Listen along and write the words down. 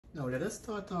Now let us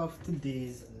start off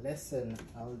today's lesson,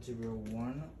 Algebra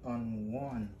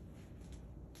 1-on-1.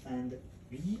 And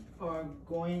we are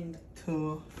going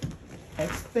to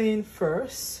explain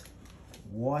first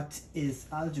what is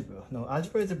algebra. Now,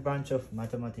 algebra is a branch of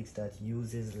mathematics that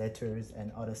uses letters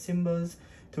and other symbols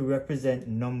to represent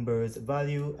numbers,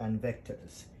 value, and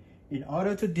vectors in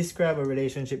order to describe a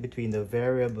relationship between the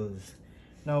variables.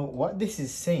 Now, what this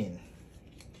is saying,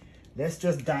 let's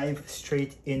just dive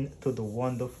straight into the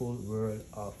wonderful world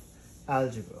of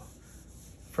algebra.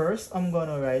 First, I'm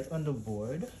gonna write on the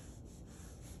board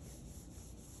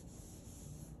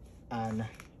an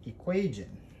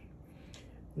equation.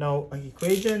 Now, an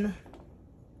equation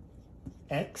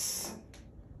x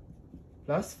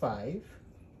plus 5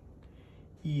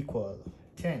 equal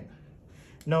 10.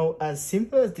 Now, as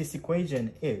simple as this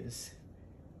equation is,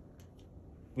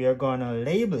 we are gonna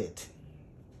label it.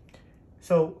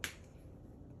 So,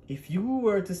 if you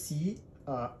were to see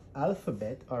an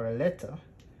alphabet or a letter,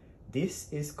 this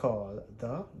is called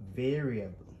the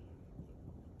variable.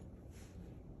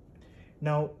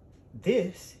 Now,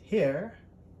 this here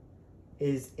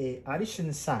is a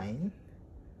addition sign,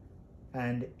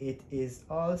 and it is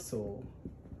also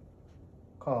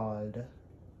called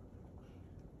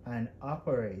an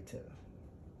operator.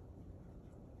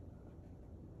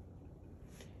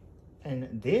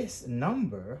 And this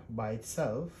number by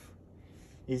itself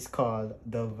is called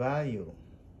the value.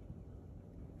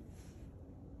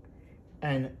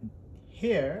 And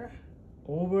here,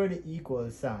 over the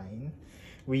equal sign,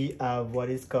 we have what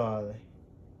is called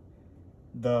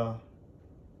the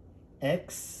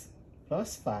x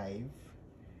plus 5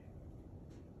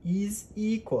 is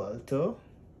equal to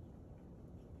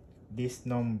this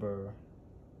number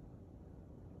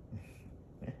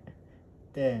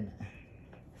 10.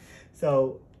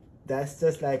 So that's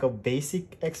just like a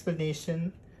basic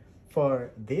explanation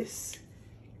for this,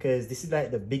 because this is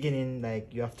like the beginning,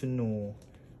 like you have to know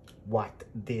what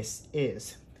this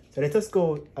is. So let us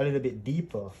go a little bit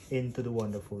deeper into the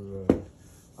wonderful world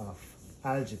of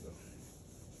algebra.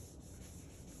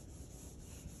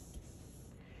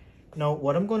 Now,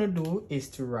 what I'm going to do is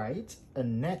to write a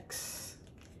next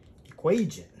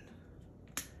equation.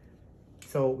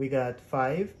 So we got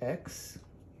 5x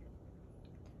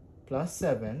plus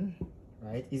 7,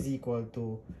 right, is equal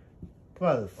to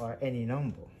 12 or any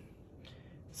number.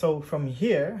 So from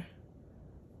here,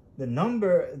 the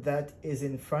number that is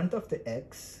in front of the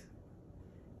x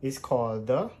is called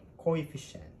the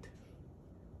coefficient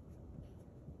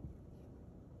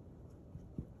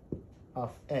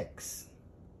of x.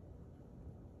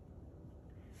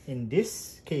 In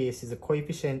this case, is a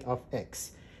coefficient of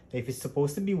x. If it's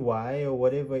supposed to be y or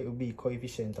whatever, it will be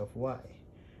coefficient of y.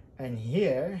 And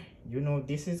here, you know,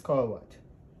 this is called what?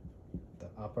 The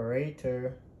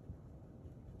operator.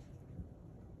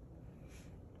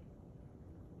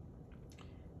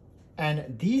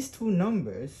 And these two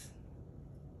numbers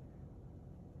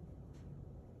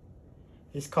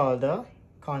is called a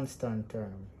constant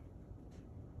term.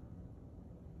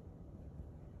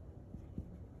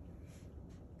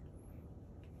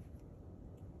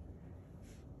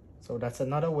 So that's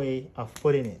another way of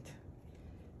putting it.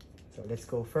 So let's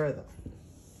go further.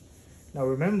 Now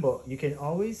remember, you can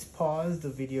always pause the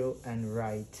video and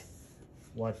write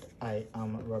what I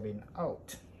am rubbing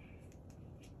out.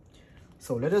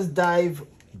 So let us dive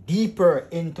deeper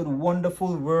into the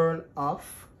wonderful world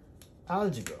of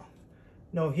algebra.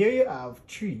 Now here you have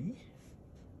 3x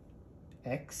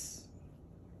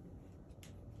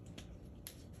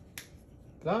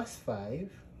plus 5.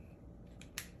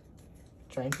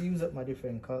 Trying to use up my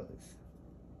different colors,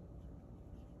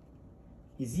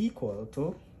 is equal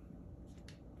to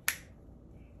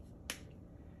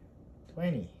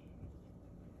 20.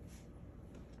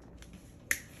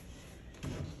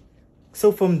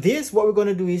 So from this, what we're going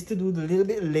to do is to do the little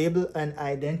bit label and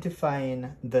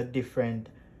identifying the different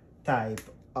type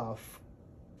of,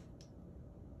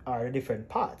 or the different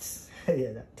parts.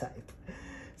 Yeah, that type.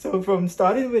 So from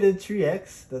starting with the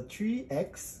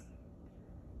 3x,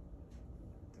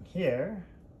 here,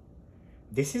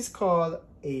 this is called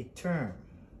a term,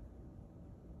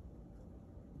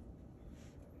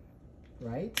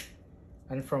 right?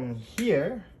 And from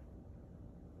here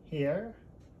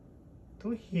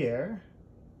to here,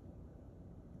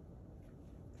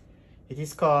 it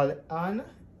is called an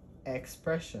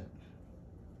expression.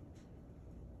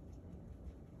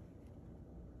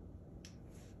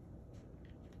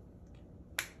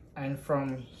 And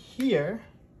from here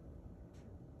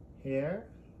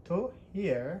to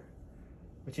here,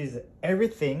 which is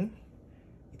everything,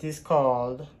 it is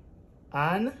called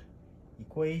an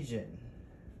equation.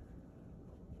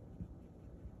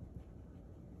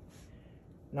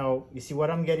 Now, you see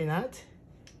what I'm getting at?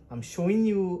 I'm showing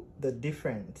you the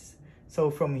difference. So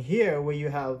from here, where you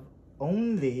have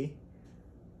only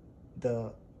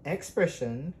the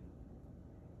expression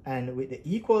and with the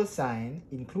equal sign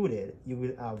included, you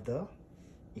will have the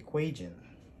equation.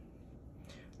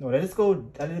 Now, let us go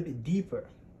a little bit deeper.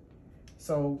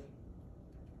 So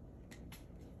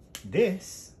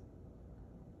this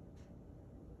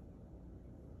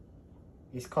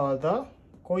is called the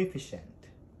coefficient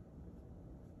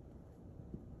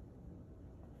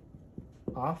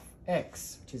of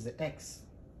x, which is the x.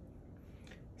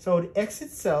 So the x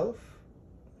itself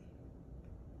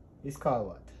is called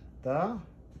what? The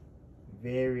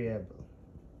variable.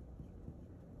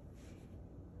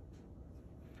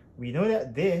 We know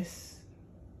that this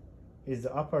is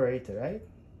the operator, right?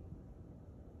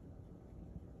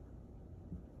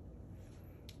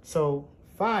 So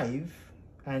 5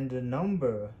 and the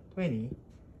number 20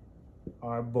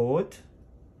 are both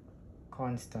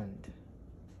constant.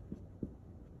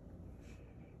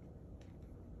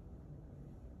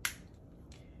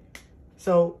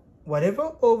 So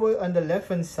whatever over on the left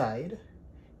hand side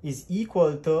is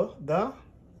equal to the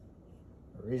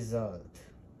result.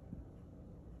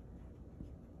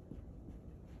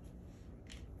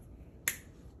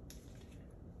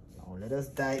 Now let us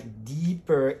dive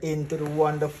deeper into the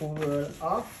wonderful world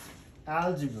of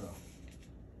algebra.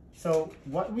 So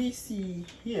what we see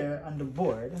here on the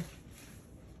board,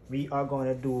 we are going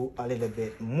to do a little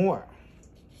bit more,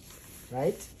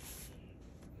 right?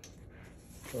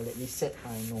 So let me set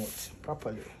my note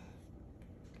properly.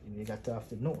 We got to have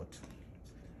the note.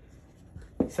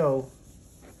 So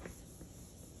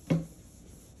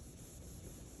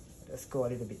let's go a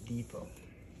little bit deeper.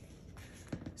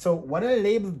 So what I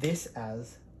label this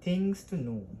as things to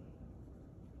know.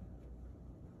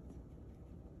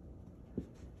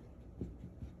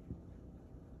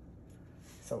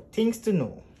 So things to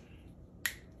know.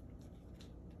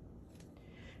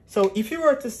 So if you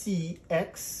were to see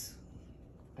x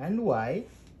and y,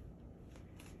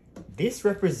 this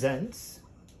represents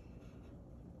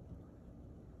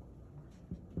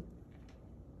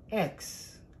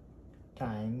x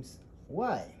times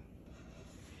y.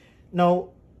 Now,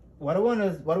 what I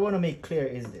want to make clear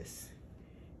is this.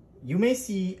 You may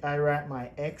see I write my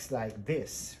x like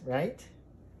this, right?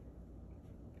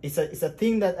 It's a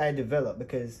thing that I developed,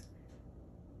 because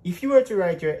if you were to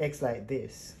write your x like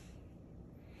this,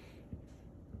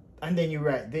 and then you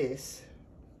write this,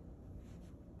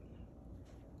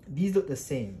 these look the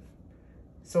same.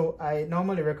 So I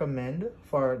normally recommend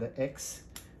for the x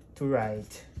to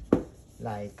write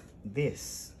like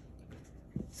this,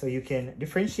 so you can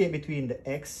differentiate between the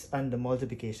x and the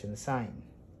multiplication sign.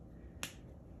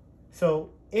 So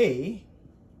a,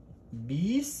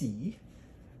 b, c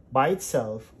by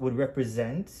itself would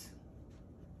represent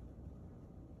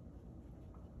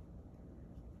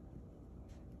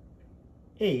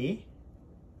a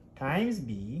times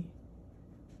b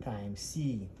times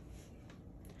c.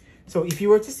 So if you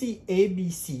were to see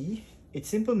ABC, it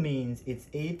simply means it's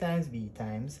a times b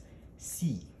times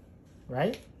c,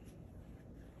 right?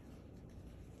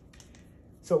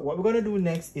 So what we're going to do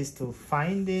next is to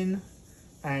finding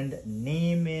and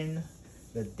naming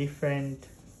the different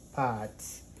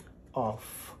parts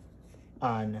of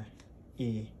an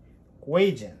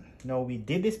equation. Now, we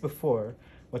did this before,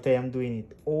 but I am doing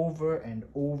it over and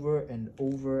over and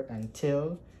over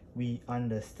until we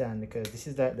understand, because this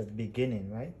is like the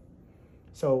beginning, right?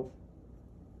 So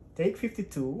take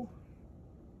 52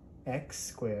 x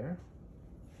squared,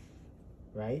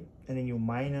 right? And then you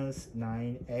minus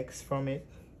 9x from it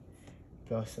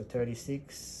plus a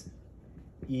 36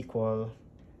 equal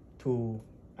to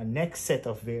a next set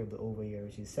of variable over here,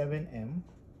 which is 7m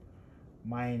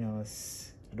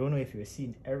minus, I don't know if you're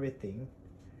seeing everything,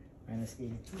 minus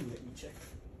 82. Let me check.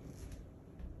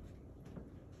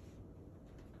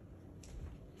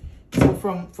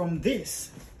 So from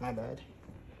this, my bad,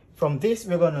 from this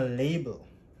we're going to label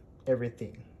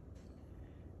everything.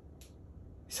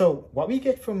 So what we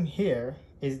get from here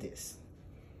is this.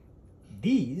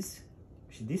 These,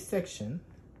 which is this section,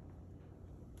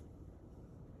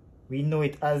 we know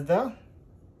it as the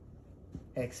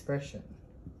expression,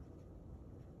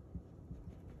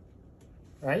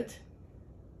 right?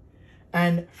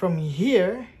 And from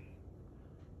here,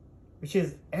 which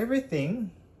is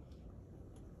everything,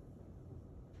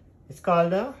 it's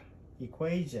called the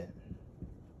equation.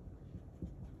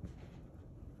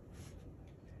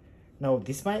 Now,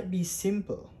 this might be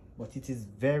simple, but it is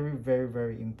very, very,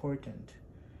 very important.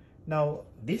 Now,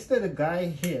 this little guy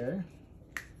here,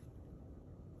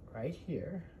 right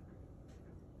here,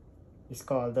 is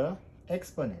called the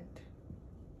exponent.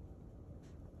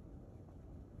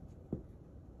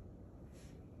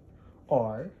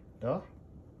 or the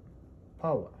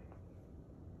power.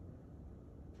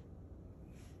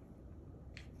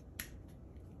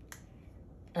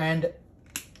 And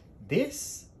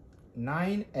this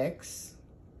 9x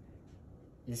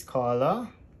is called a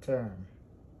term,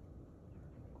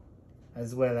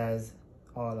 as well as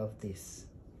all of this.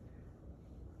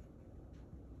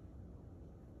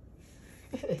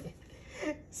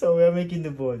 So we're making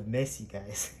the board messy,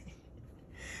 guys.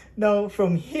 Now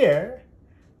from here,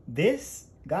 this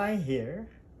guy here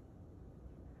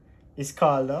is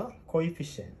called a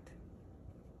coefficient,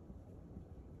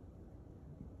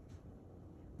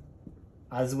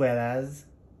 as well as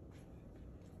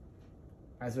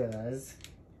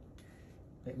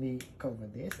let me cover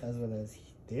this, as well as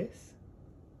this.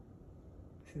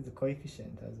 This is the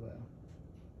coefficient as well.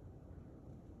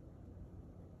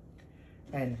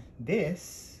 And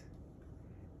this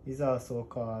is also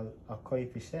called a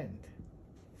coefficient.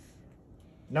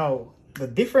 Now, the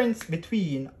difference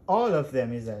between all of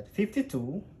them is that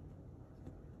 52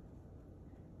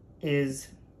 is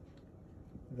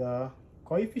the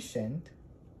coefficient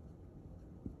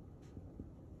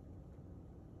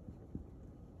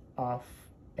of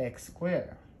x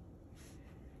squared.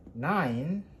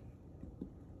 9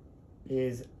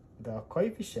 is the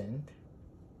coefficient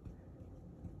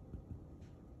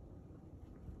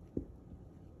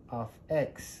of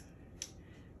x,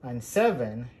 and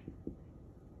 7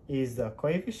 is the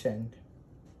coefficient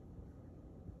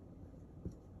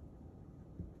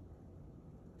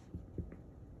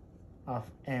of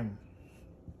m.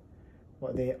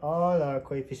 But they all are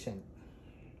coefficient.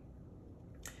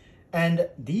 And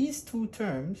these two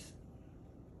terms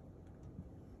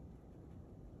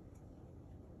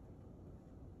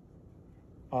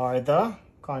are the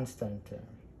constant term.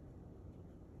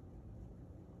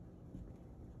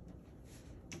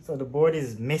 So the board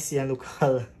is messy and look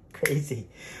all crazy.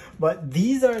 But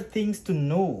these are things to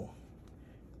know.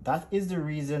 That is the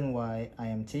reason why I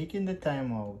am taking the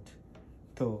time out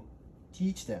to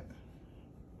teach them.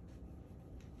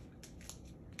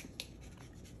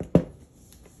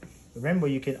 Remember,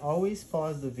 you can always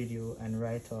pause the video and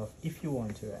write off if you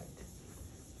want to write.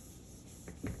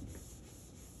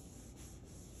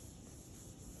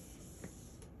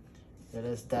 Let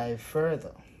us dive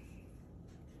further.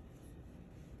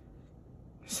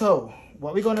 So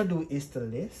what we're gonna do is to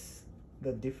list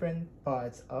the different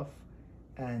parts of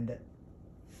an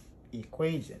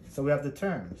equation. So we have the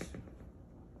terms.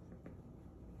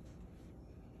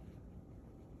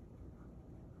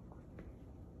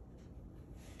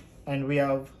 And we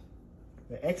have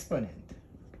the exponent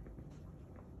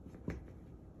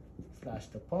slash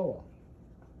the power.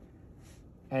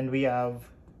 And we have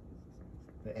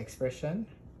the expression.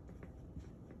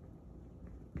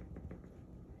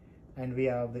 And we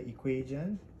have the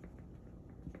equation,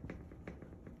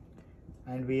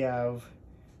 and we have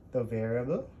the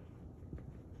variable,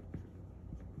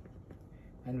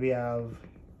 and we have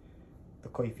the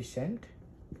coefficient,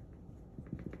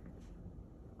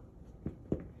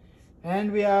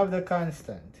 and we have the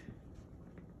constant.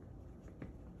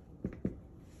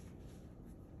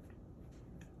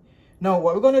 Now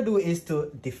what we're going to do is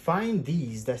to define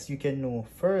these that you can know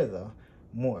further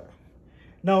more.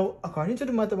 Now, according to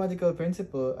the mathematical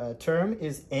principle, a term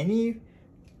is any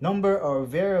number or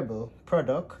variable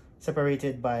product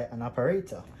separated by an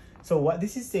operator. So what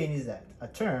this is saying is that a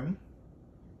term,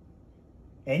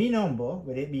 any number,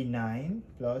 whether it be 9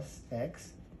 plus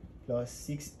x plus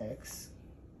 6x.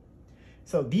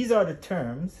 So these are the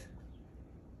terms.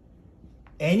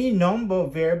 Any number,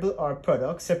 variable, or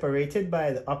product separated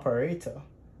by the operator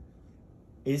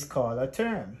is called a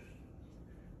term.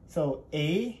 So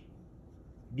A,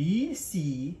 B,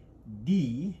 C,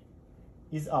 D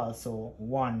is also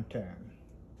one term,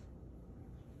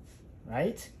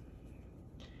 right?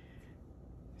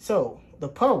 So the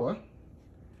power,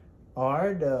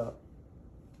 or the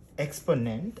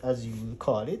exponent as you will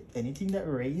call it, anything that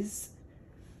raises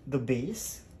the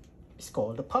base is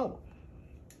called the power.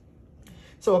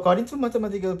 So according to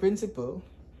mathematical principle,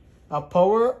 a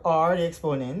power or the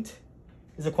exponent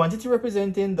is a quantity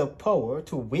representing the power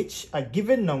to which a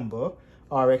given number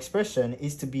or expression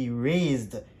is to be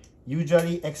raised,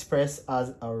 usually expressed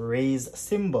as a raised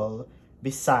symbol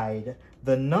beside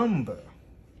the number.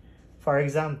 For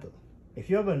example, if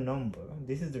you have a number,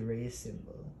 this is the raised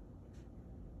symbol.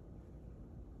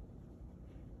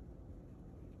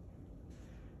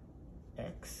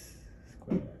 X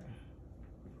squared,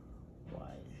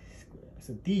 y squared.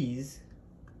 So these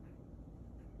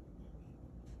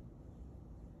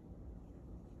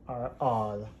are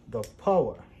all the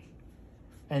power.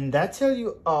 And that tells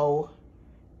you how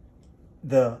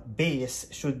the base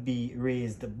should be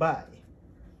raised by,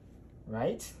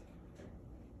 right?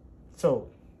 So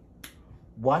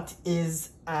what is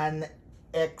an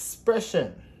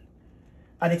expression?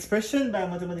 An expression by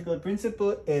mathematical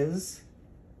principle is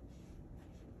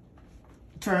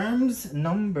terms,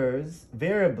 numbers,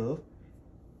 variable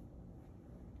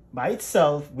by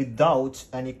itself without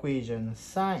an equation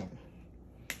sign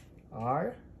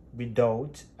or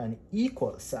without an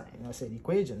equal sign. I said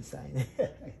equation sign.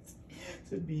 It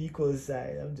should be equal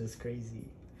sign. I'm just crazy.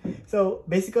 So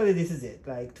basically this is it,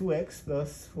 like 2x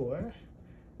plus 4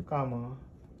 comma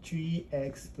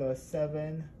 3x plus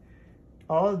 7.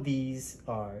 All these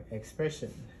are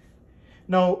expressions.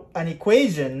 Now an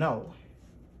equation now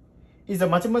is a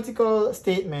mathematical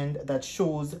statement that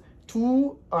shows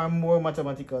two or more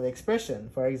mathematical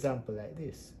expressions. For example, like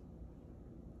this: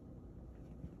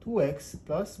 2x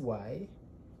plus y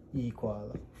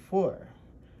equal 4,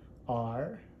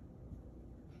 or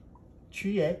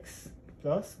 3x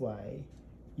plus y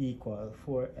equal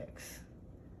 4x.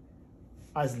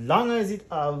 As long as it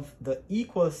have the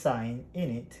equal sign in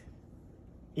it,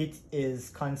 it is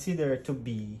considered to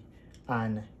be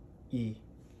an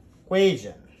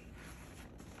equation.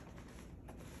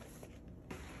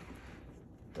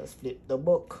 Let's flip the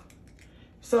book.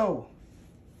 So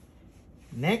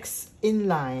next in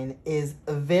line is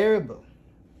a variable.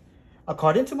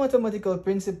 According to mathematical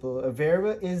principle, a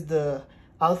variable is the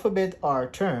alphabet or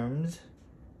terms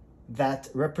that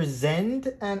represent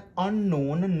an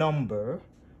unknown number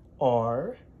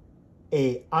or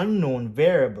a unknown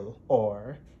variable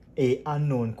or a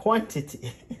unknown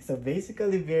quantity. So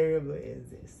basically variable is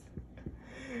this.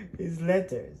 It's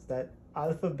letters, that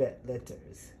alphabet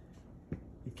letters.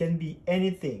 It can be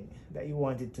anything that you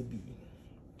want it to be.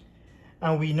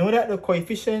 And we know that the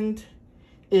coefficient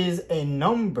is a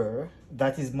number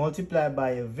that is multiplied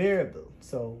by a variable.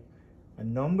 So a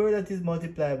number that is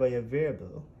multiplied by a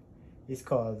variable is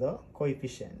called the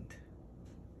coefficient.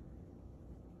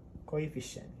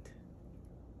 Coefficient.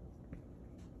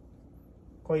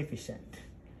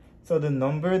 So the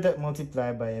number that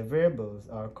multiplied by a variables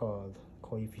are called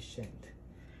coefficient.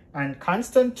 And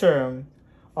constant term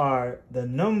are the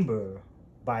number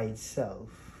by itself.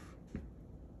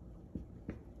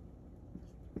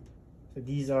 So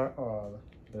these are all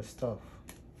the stuff.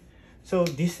 So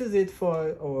this is it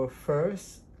for our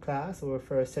first class, our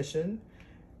first session.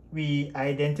 We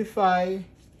identify,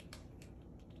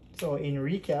 so in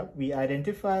recap, we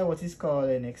identify what is called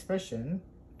an expression,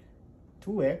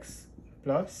 2x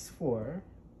plus 4.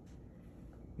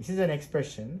 This is an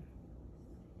expression.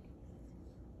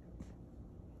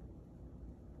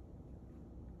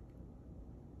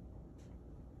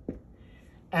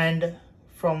 And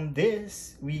from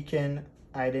this, we can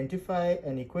identify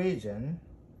an equation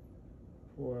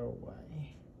for y.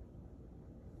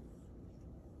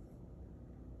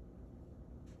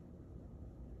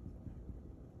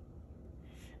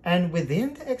 And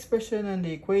within the expression and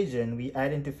the equation, we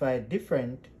identify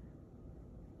different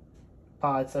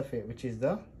parts of it, which is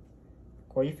the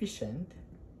coefficient,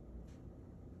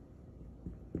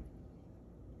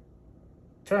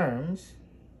 terms,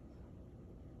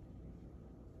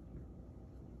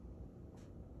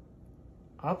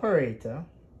 operator,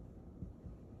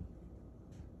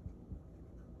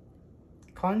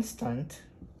 constant,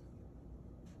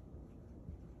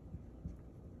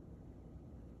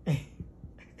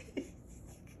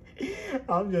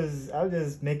 I'm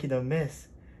just making a mess.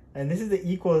 And this is the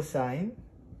equal sign.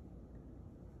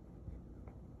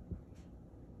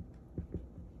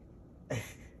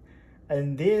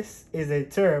 And this is a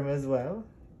term as well.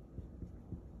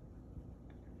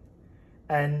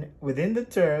 And within the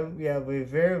term, we have a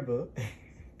variable.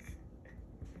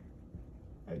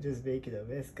 I'm just making a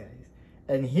mess, guys.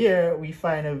 And here we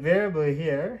find a variable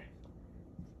here,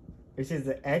 which is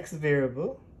the x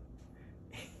variable.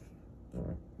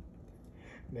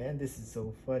 Man, this is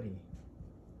so funny.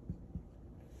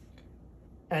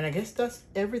 And I guess that's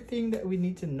everything that we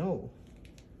need to know.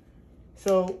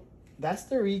 So that's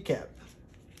the recap.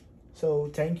 So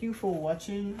thank you for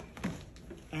watching.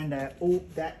 And I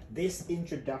hope that this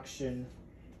introduction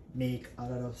make a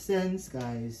lot of sense,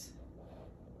 guys.